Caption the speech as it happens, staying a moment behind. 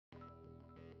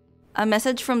A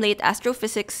message from late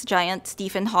astrophysics giant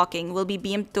Stephen Hawking will be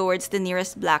beamed towards the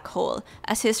nearest black hole,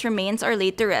 as his remains are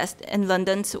laid to rest in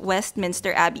London's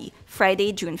Westminster Abbey,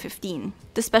 Friday, June 15.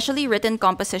 The specially written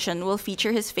composition will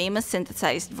feature his famous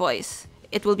synthesized voice.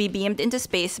 It will be beamed into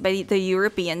space by the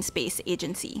European Space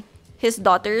Agency. His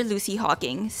daughter, Lucy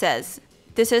Hawking, says,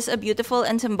 "This is a beautiful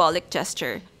and symbolic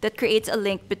gesture that creates a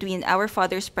link between our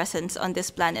father's presence on this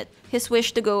planet, his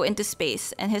wish to go into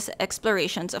space, and his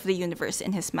explorations of the universe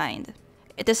in his mind.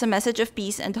 It is a message of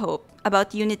peace and hope,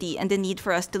 about unity and the need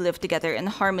for us to live together in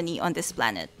harmony on this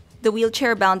planet." The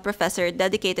wheelchair-bound professor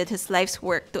dedicated his life's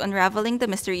work to unraveling the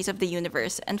mysteries of the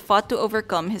universe and fought to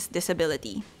overcome his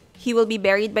disability. He will be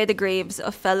buried by the graves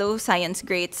of fellow science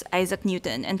greats Isaac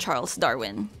Newton and Charles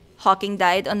Darwin. Hawking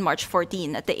died on March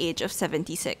 14 at the age of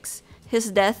 76.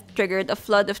 His death triggered a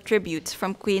flood of tributes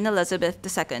from Queen Elizabeth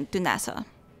II to NASA.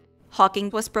 Hawking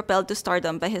was propelled to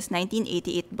stardom by his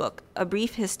 1988 book, A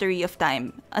Brief History of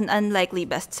Time, an unlikely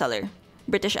bestseller.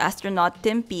 British astronaut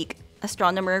Tim Peake,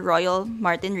 astronomer Royal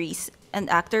Martin Rees, and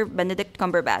actor Benedict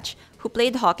Cumberbatch, who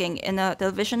played Hawking in a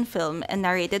television film and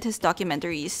narrated his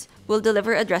documentaries, will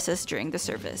deliver addresses during the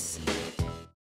service.